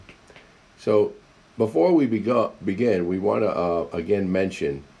So before we begin, we want to again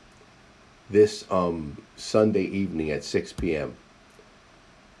mention this Sunday evening at 6 p.m.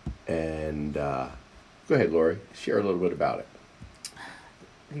 And go ahead, Lori. Share a little bit about it.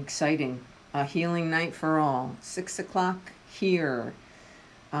 Exciting. A healing night for all. 6 o'clock here.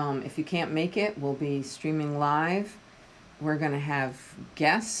 If you can't make it, we'll be streaming live. We're going to have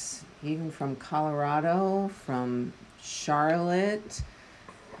guests, even from Colorado, from Charlotte.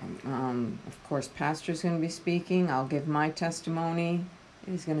 Of course, Pastor's going to be speaking. I'll give my testimony.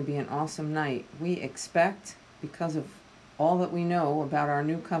 It is going to be an awesome night. We expect, because of all that we know about our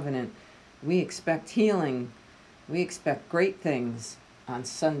new covenant, we expect healing. We expect great things on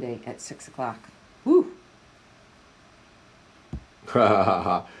Sunday at 6 o'clock. Woo!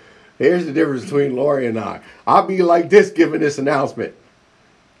 Here's the difference between Lori and I. I'll be like this giving this announcement.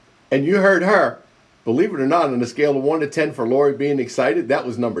 And you heard her. Believe it or not, on a scale of 1 to 10 for Lori being excited, that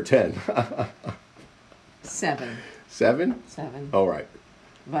was number 10. 7. 7? 7. All right.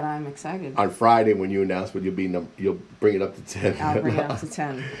 But I'm excited. On Friday, when you announce it, you'll bring it up to 10. I'll bring it up to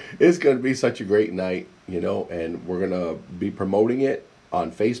 10. It's going to be such a great night, and we're going to be promoting it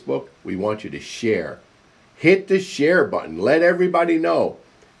on Facebook. We want you to share. Hit the share button. Let everybody know.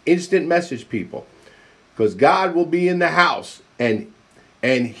 Instant message people. Because God will be in the house, and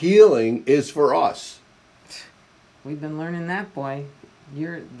healing is for us. We've been learning that, boy.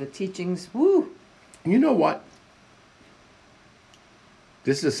 The teachings, woo! You know what?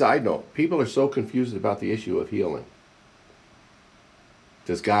 This is a side note. People are so confused about the issue of healing.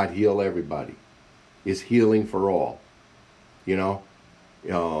 Does God heal everybody? Is healing for all?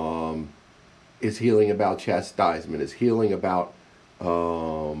 Is healing about chastisement? Is healing about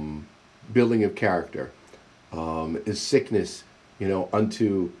building of character? Is sickness,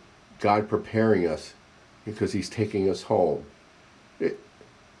 unto God preparing us because he's taking us home? Do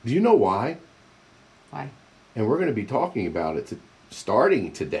you know why? Why? And we're going to be talking about it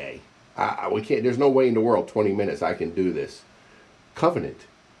starting today. We can't. There's no way in the world, 20 minutes, I can do this. Covenant.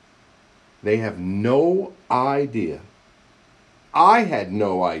 They have no idea. I had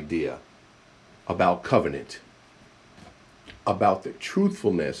no idea about covenant, about the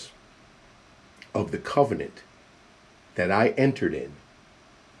truthfulness of the covenant that I entered in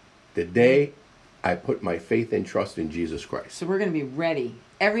the day I put my faith and trust in Jesus Christ. So we're going to be ready.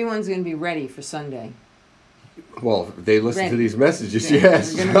 Everyone's going to be ready for Sunday. Well, if they listen to these messages, Yeah,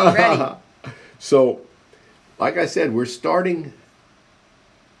 yes. we're going to be ready. So, like I said, we're starting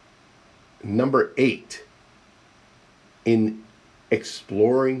number 8 in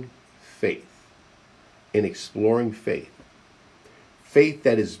exploring faith. In exploring faith. Faith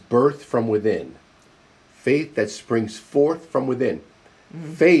that is birthed from within. Faith that springs forth from within.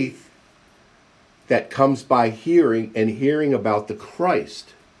 Mm-hmm. Faith that comes by hearing and hearing about the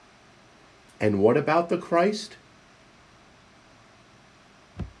Christ. And what about the Christ?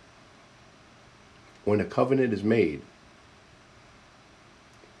 When a covenant is made,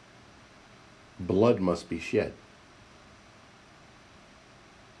 blood must be shed.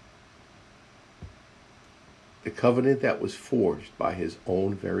 The covenant that was forged by his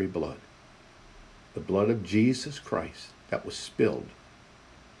own very blood. The blood of Jesus Christ that was spilled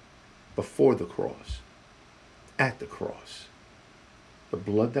before the cross, at the cross. The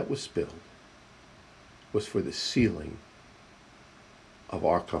blood that was spilled was for the sealing of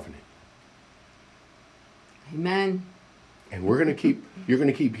our covenant. Amen. And you're going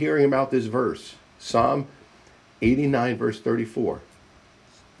to keep hearing about this verse. Psalm 89, verse 34.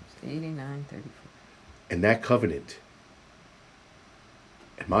 89, 34. And that covenant,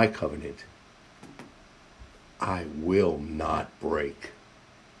 and my covenant, I will not break,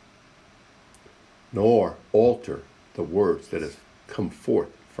 nor alter the words that have come forth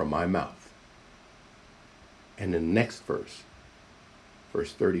from my mouth. And in the next verse,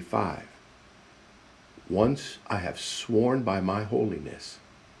 verse 35, once I have sworn by my holiness,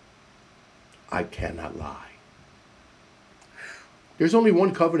 I cannot lie. There's only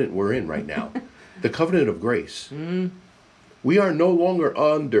one covenant we're in right now, the covenant of grace. Mm. We are no longer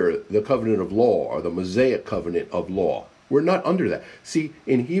under the covenant of law or the Mosaic covenant of law. We're not under that. See,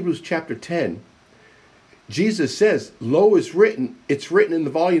 in Hebrews chapter 10, Jesus says, lo, it's written in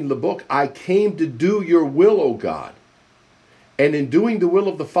the volume of the book, I came to do your will, O God. And in doing the will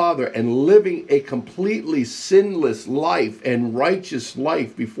of the Father and living a completely sinless life and righteous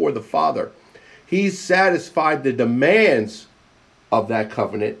life before the Father, he's satisfied the demands of that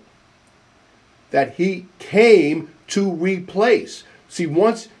covenant that he came to replace. See,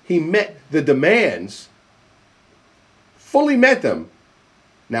 once he met the demands, fully met them,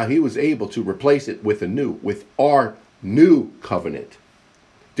 now he was able to replace it with with our new covenant.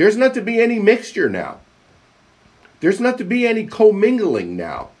 There's not to be any mixture now. There's not to be any commingling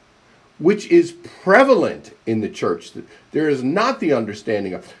now, which is prevalent in the church. There is not the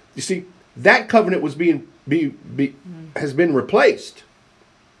understanding of. You see, that covenant was has been replaced.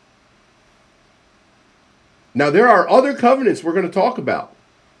 Now there are other covenants we're going to talk about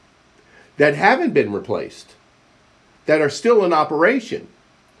that haven't been replaced, that are still in operation,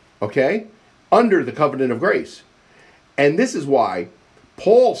 okay, under the covenant of grace. And this is why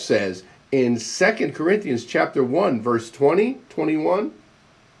Paul says in 2 Corinthians chapter 1, verse 20, 21,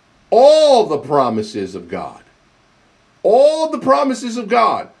 all the promises of God, the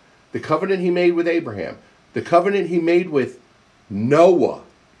covenant he made with Abraham, the covenant he made with Noah,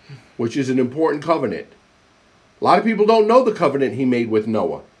 which is an important covenant. A lot of people don't know the covenant he made with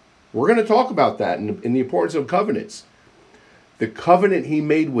Noah. We're going to talk about that in the importance of covenants. The covenant he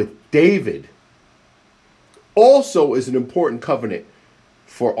made with David also is an important covenant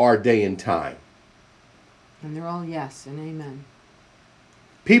for our day and time. And they're all yes and amen.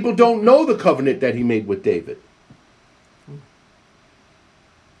 People don't know the covenant that he made with David.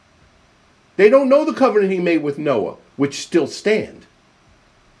 They don't know the covenant he made with Noah, which still stand.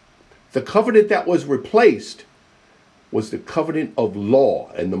 The covenant that was replaced was the covenant of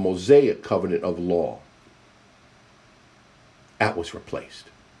law and the Mosaic covenant of law. That was replaced.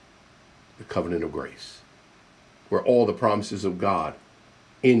 The covenant of grace, where all the promises of God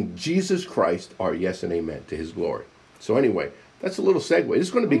in Jesus Christ are yes and amen to his glory. So anyway, that's a little segue. It's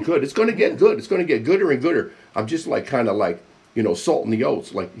going to be good. It's going to get good. It's going to get gooder and gooder. I'm just like kind of like, salting the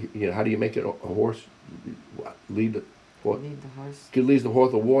oats. Like, how do you make it a horse? Lead the what? Lead the horse. You can lead the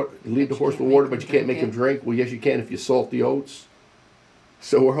horse with water. Lead the horse with water, but you can't make him drink. Well, yes, you can if you salt the oats.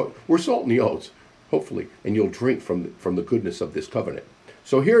 So we're salting the oats, hopefully, and you'll drink from the goodness of this covenant.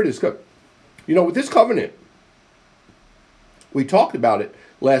 So here it is. With this covenant, we talked about it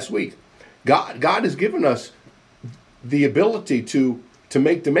last week. God has given us the ability to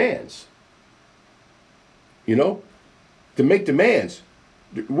make demands. To make demands.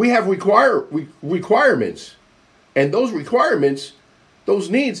 We have requirements. And those requirements, those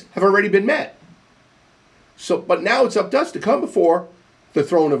needs have already been met. But now it's up to us to come before the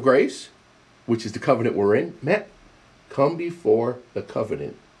throne of grace, which is the covenant we're in. Come before the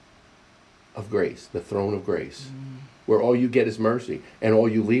covenant of grace, the throne of grace, where all you get is mercy and all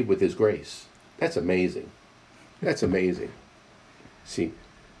you leave with is grace. That's amazing. That's amazing. See,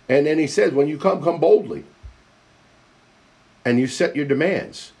 and then he says, when you come boldly. And you set your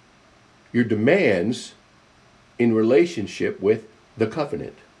demands. Your demands in relationship with the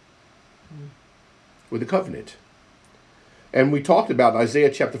covenant. With the covenant. And we talked about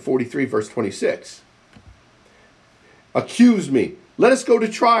Isaiah chapter 43, verse 26. Accuse me. Let us go to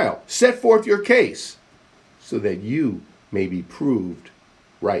trial. Set forth your case so that you may be proved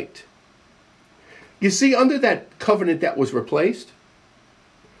right. You see, under that covenant that was replaced,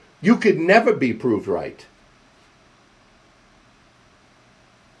 you could never be proved right.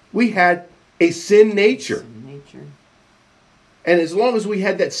 We had a sin nature. And as long as we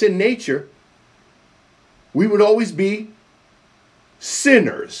had that sin nature, we would always be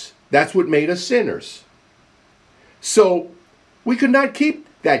sinners. That's what made us sinners. So we could not keep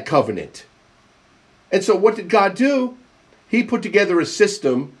that covenant. And so what did God do? He put together a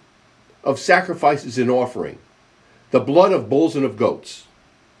system of sacrifices and offering. The blood of bulls and of goats.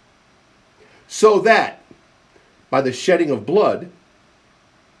 So that by the shedding of blood,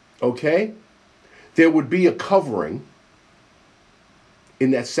 there would be a covering in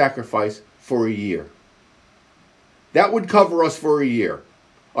that sacrifice for a year. That would cover us for a year.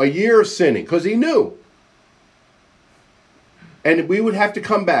 A year of sinning, because he knew. And we would have to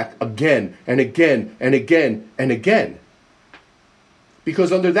come back again and again and again and again.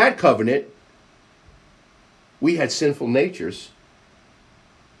 Because under that covenant, we had sinful natures.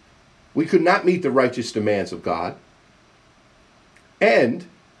 We could not meet the righteous demands of God. And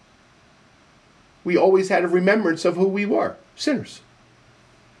we always had a remembrance of who we were, sinners.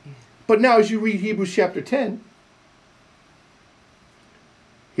 But now as you read Hebrews chapter 10,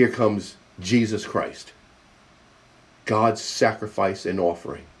 here comes Jesus Christ, God's sacrifice and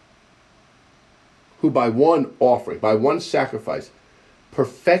offering, who by one offering, by one sacrifice,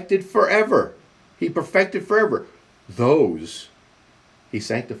 perfected forever. He perfected forever those he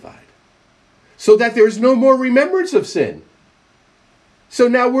sanctified, so that there is no more remembrance of sin. So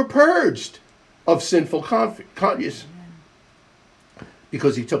now we're purged of sinful conscience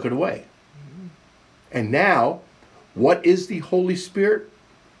because he took it away. And now, what is the Holy Spirit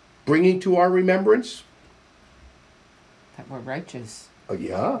bringing to our remembrance? That we're righteous. Oh,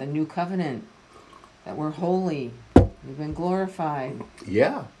 yeah. The new covenant. That we're holy. We've been glorified.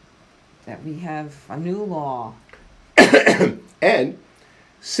 Yeah. That we have a new law. And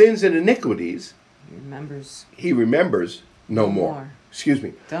sins and iniquities, He remembers no more. Excuse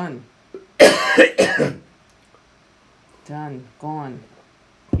me. Done. Done. Gone.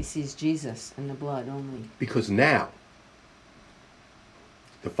 He sees Jesus in the blood only. Because now,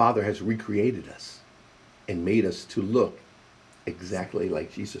 the Father has recreated us and made us to look exactly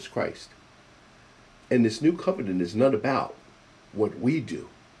like Jesus Christ. And this new covenant is not about what we do.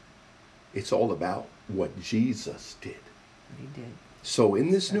 It's all about what Jesus did. He did. So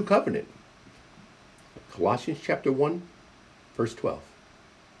in this new covenant, Colossians chapter 1, verse 12.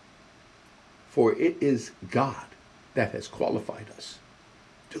 For it is God that has qualified us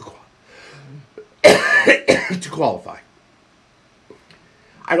to qualify.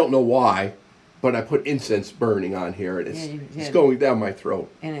 I don't know why, but I put incense burning on here, and it's going down my throat.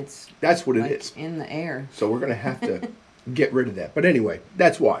 And that's what like it is. In the air. So we're going to have to get rid of that. But anyway,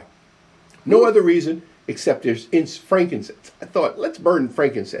 that's why. No other reason except there's frankincense. I thought, let's burn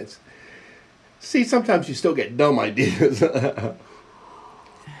frankincense. See, sometimes you still get dumb ideas.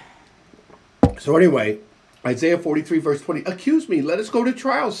 So anyway, Isaiah 43 verse 20. Accuse me, let us go to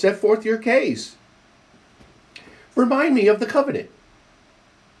trial, set forth your case. Remind me of the covenant,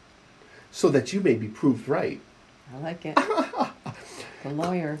 so that you may be proved right. I like it. The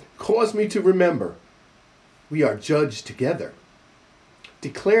lawyer. Cause me to remember. We are judged together.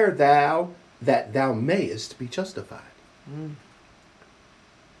 Declare thou that thou mayest be justified.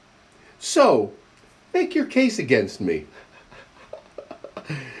 So, make your case against me.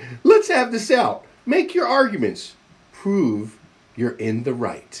 Let's have this out. Make your arguments. Prove you're in the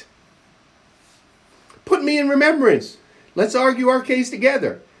right. Put me in remembrance. Let's argue our case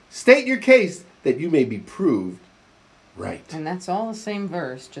together. State your case that you may be proved right. And that's all the same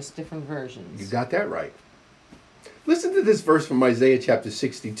verse, just different versions. You got that right. Listen to this verse from Isaiah chapter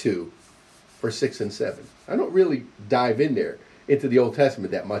 62, verse 6 and 7. I don't really dive in there into the Old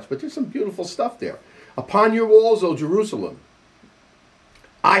Testament that much, but there's some beautiful stuff there. Upon your walls, O Jerusalem,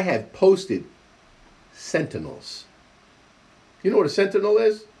 I have posted sentinels. You know what a sentinel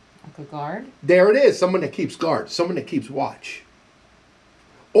is? Like a guard? There it is. Someone that keeps guard. Someone that keeps watch.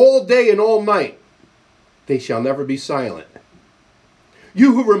 All day and all night, they shall never be silent.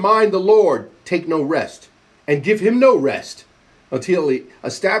 You who remind the Lord, take no rest, and give him no rest, until he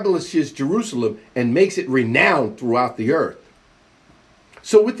establishes Jerusalem and makes it renowned throughout the earth.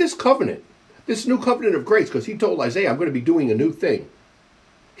 So with this covenant, this new covenant of grace, because he told Isaiah, I'm going to be doing a new thing.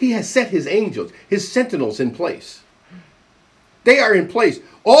 He has set his angels, his sentinels in place. They are in place,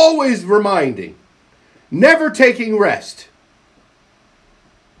 always reminding, never taking rest,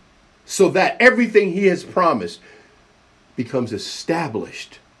 so that everything he has promised becomes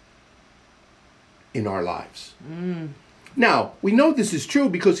established in our lives. Now, we know this is true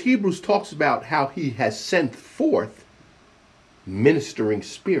because Hebrews talks about how he has sent forth ministering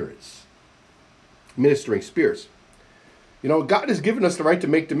spirits. Ministering spirits. You know, God has given us the right to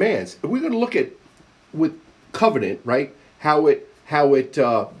make demands. We're going to look at, with covenant, right, how it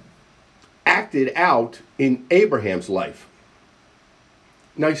acted out in Abraham's life.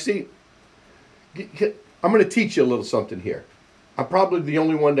 Now, you see, I'm going to teach you a little something here. I'm probably the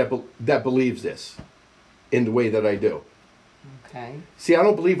only one that believes this in the way that I do. Okay. See, I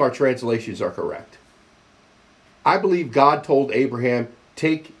don't believe our translations are correct. I believe God told Abraham,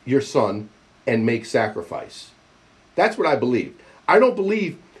 take your son and make sacrifice. That's what I believe. I don't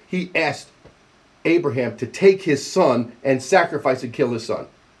believe he asked Abraham to take his son and sacrifice and kill his son.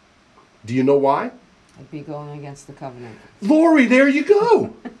 Do you know why? I'd be going against the covenant. Lori, there you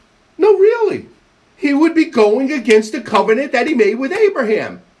go. No, really. He would be going against the covenant that he made with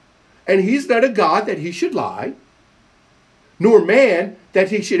Abraham. And he's not a God that he should lie, nor man that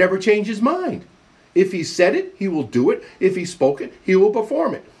he should ever change his mind. If he said it, he will do it. If he spoke it, he will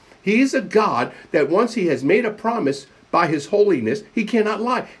perform it. He's a God that once he has made a promise by his holiness, he cannot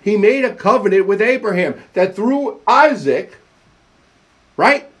lie. He made a covenant with Abraham that through Isaac,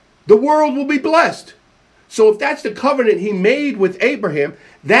 right, the world will be blessed. So if that's the covenant he made with Abraham,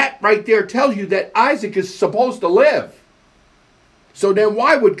 that right there tells you that Isaac is supposed to live. So then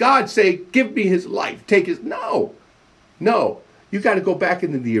why would God say, give me his life, take his... No. You got to go back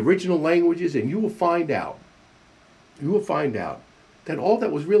into the original languages and you will find out that all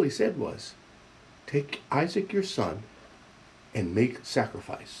that was really said was, take Isaac your son and make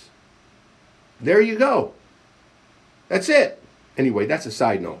sacrifice. There you go. That's it. Anyway, that's a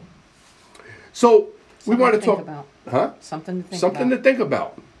side note. So we want to talk about. Huh? Something to think Something about. to think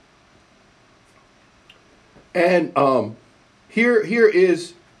about. And here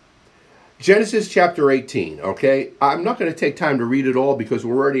is, Genesis chapter 18, okay? I'm not going to take time to read it all because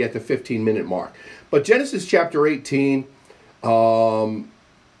we're already at the 15-minute mark. But Genesis chapter 18,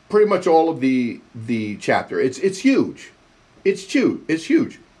 pretty much all of the chapter. It's huge. It's huge. It's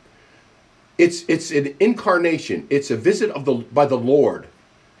huge. It's an incarnation. It's a visit by the Lord,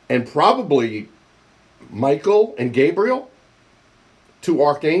 and probably Michael and Gabriel, two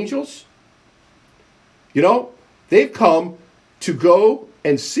archangels. You know, they've come to go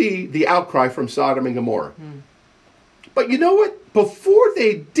and see the outcry from Sodom and Gomorrah. But you know what? Before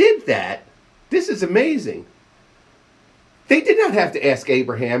they did that, this is amazing. They did not have to ask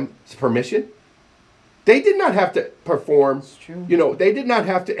Abraham's permission. They did not have to perform. It's true. You know, they did not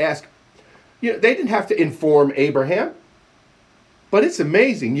have to ask. You know, they didn't have to inform Abraham. But it's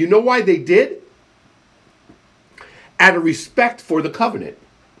amazing. You know why they did? Out of respect for the covenant.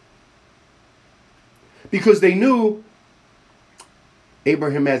 Because they knew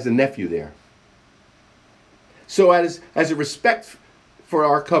Abraham has a nephew there. So as a respect for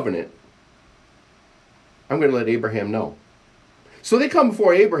our covenant, I'm going to let Abraham know. So they come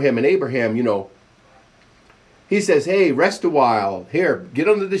before Abraham, and Abraham, you know, he says, hey, rest a while. Here, get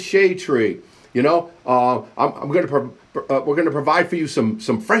under the shade tree. You know, we're going to provide for you some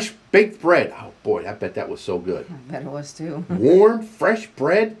fresh baked bread. Oh, boy, I bet that was so good. I bet it was too. Warm, fresh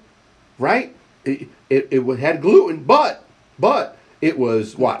bread, right? It had gluten, but it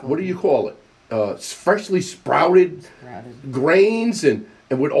was what? What do you call it? Freshly sprouted grains and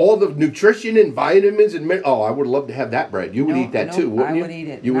with all the nutrition and vitamins and I would love to have that bread. You would eat that too, wouldn't you? I would eat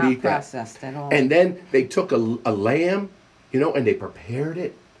it. You would not eat processed that. At all. And then they took a lamb, you know, and they prepared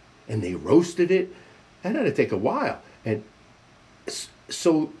it and they roasted it. That had to take a while. And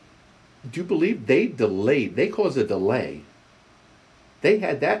so, do you believe they delayed? They caused a delay. They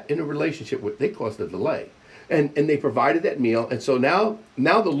had that in a relationship with. They caused a delay, and they provided that meal. And so now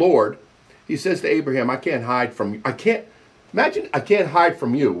the Lord, He says to Abraham, I can't hide from you. I can't hide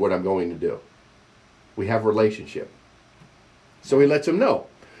from you what I'm going to do. We have a relationship. So He lets him know.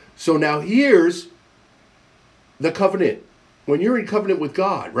 So now here's the covenant. When you're in covenant with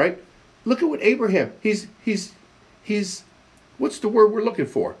God, right? Look at what Abraham. He's what's the word we're looking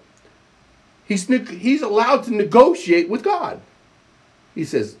for? He's allowed to negotiate with God. He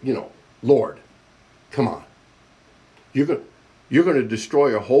says, you know, Lord, come on. You're going to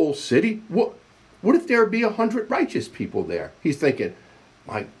destroy a whole city? What if there be 100 righteous people there? He's thinking,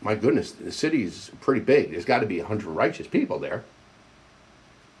 my goodness, the city is pretty big. There's got to be 100 righteous people there.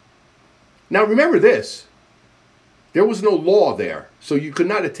 Now remember this. There was no law there, so you could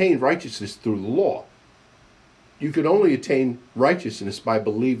not attain righteousness through the law. You could only attain righteousness by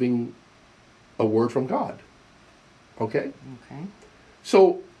believing a word from God. Okay? Okay.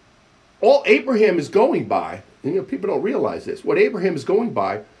 So all Abraham is going by, and you know, people don't realize this, what Abraham is going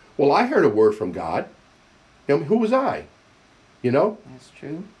by, well, I heard a word from God. I mean, who was I? You know? That's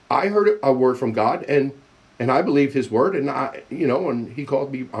true. I heard a word from God, and I believed His word, and and He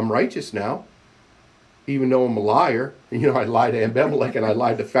called me, I'm righteous now. Even though I'm a liar, you know, I lied to Abimelech and I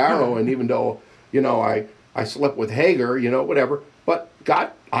lied to Pharaoh, and even though, you know, I slept with Hagar, you know, whatever. But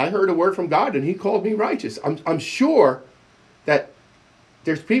God, I heard a word from God, and He called me righteous. I'm sure that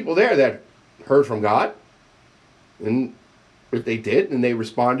there's people there that heard from God, and if they did, and they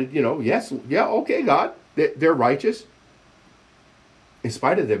responded, you know, yes, yeah, okay, God, they're righteous, in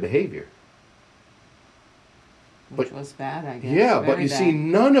spite of their behavior. Which was bad, I guess. Yeah, but Very you bad. see,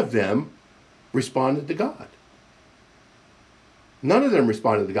 none of them responded to God. None of them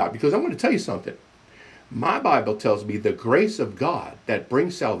responded to God, because I'm going to tell you something. My Bible tells me the grace of God that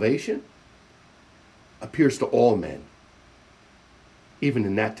brings salvation appears to all men, even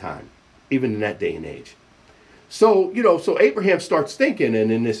in that time, even in that day and age. So, you know, so Abraham starts thinking,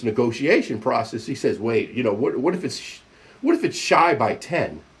 and in this negotiation process, he says, wait, you know, what if it's shy by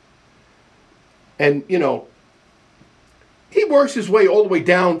 10? And, you know, he works his way all the way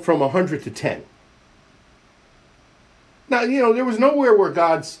down from 100 to 10. Now, you know, there was nowhere where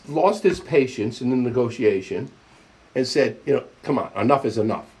God lost His patience in the negotiation and said, you know, come on, enough is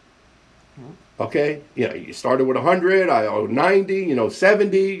enough. Okay? You know, you started with 100, I owe 90, you know,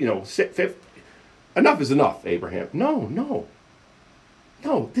 70, you know, 50. Enough is enough, Abraham. No,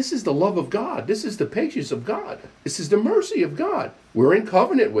 this is the love of God. This is the patience of God. This is the mercy of God. We're in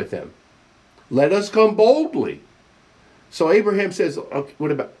covenant with Him. Let us come boldly. So Abraham says, okay,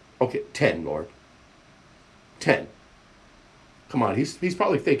 what about, 10, Lord. 10. Come on, he's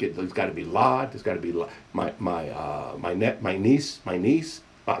probably thinking there's got to be Lot, there's got to be my niece,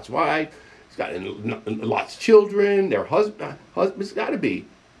 Lot's wife, he's got Lot's children, their husband's got to be,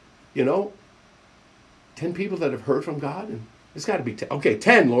 you know, 10 people that have heard from God, and it's got to be 10. Okay,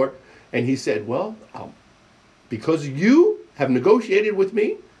 10, Lord. And he said, well, because you have negotiated with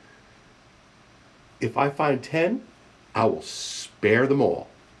me, if I find 10, I will spare them all.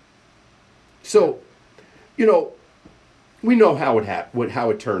 So, you know, we know how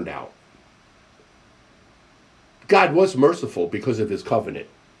it turned out. God was merciful because of his covenant.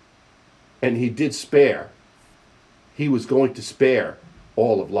 And he did spare. He was going to spare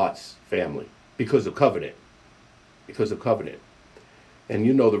all of Lot's family because of covenant. Because of covenant. And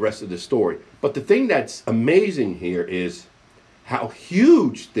you know the rest of the story. But the thing that's amazing here is how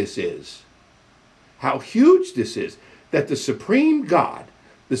huge this is. How huge this is. That the supreme God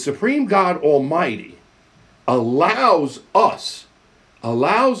Almighty, allows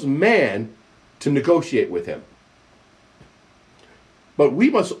man to negotiate with him. But we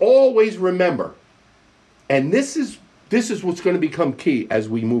must always remember, and this is what's going to become key as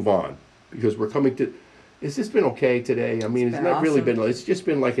we move on, because we're coming to. Has this been okay today? I mean, it's not really been. It's just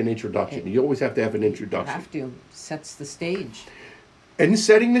been like an introduction. You always have to have an introduction. You have to. Sets the stage. And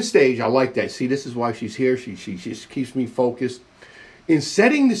setting the stage, I like that. See, this is why she's here. She just keeps me focused. In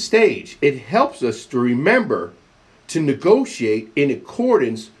setting the stage, it helps us to remember to negotiate in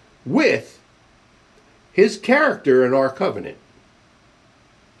accordance with his character and our covenant.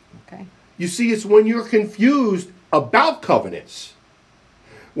 Okay. You see, it's when you're confused about covenants,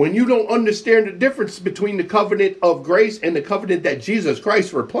 when you don't understand the difference between the covenant of grace and the covenant that Jesus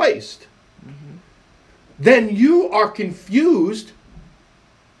Christ replaced, then you are confused.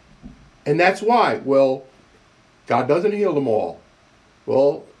 And that's why, well, God doesn't heal them all.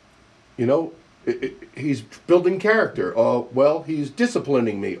 Well, you know, he's building character. Oh, well, he's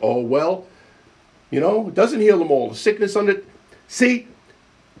disciplining me. Oh, well, you know, doesn't heal them all. The sickness under. See,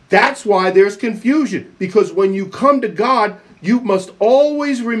 that's why there's confusion. Because when you come to God, you must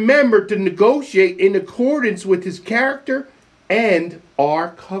always remember to negotiate in accordance with his character and our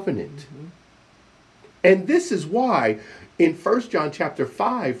covenant. And this is why in 1 John chapter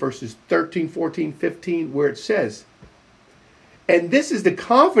 5, verses 13, 14, 15, where it says, and this is the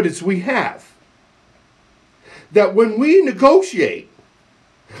confidence we have, that when we negotiate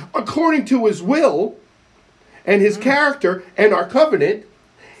according to his will and his character and our covenant,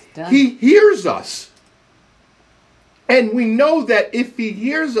 he hears us. And we know that if he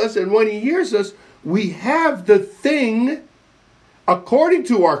hears us, and when he hears us, we have the thing according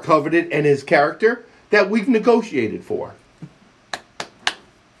to our covenant and his character that we've negotiated for.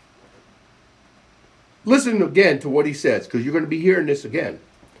 Listen again to what he says, because you're going to be hearing this again.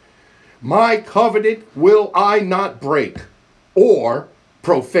 My covenant will I not break or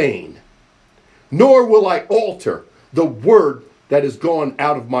profane, nor will I alter the word that has gone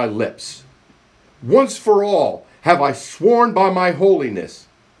out of my lips. Once for all have I sworn by my holiness,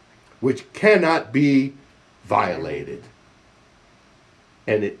 which cannot be violated.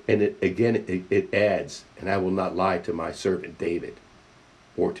 And it adds, and I will not lie to my servant David,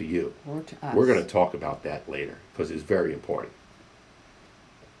 or to you. Or to us. We're going to talk about that later, because it's very important.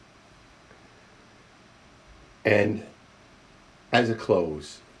 And as a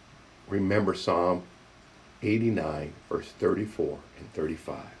close, remember Psalm 89, verse 34 and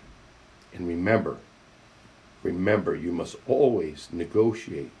 35. And remember, you must always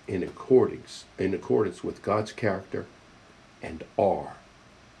negotiate in accordance with God's character and our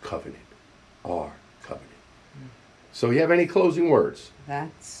covenant. Our covenant. So you have any closing words?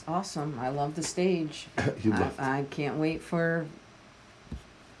 That's awesome. I love the stage. I can't wait for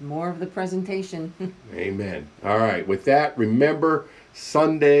more of the presentation. Amen. All right. With that, remember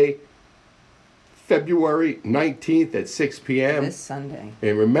Sunday, February 19th at 6 p.m. This Sunday.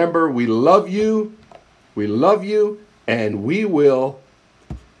 And remember, we love you. We love you. And we will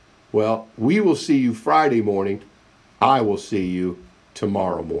see you Friday morning. I will see you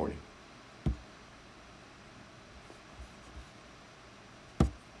tomorrow morning.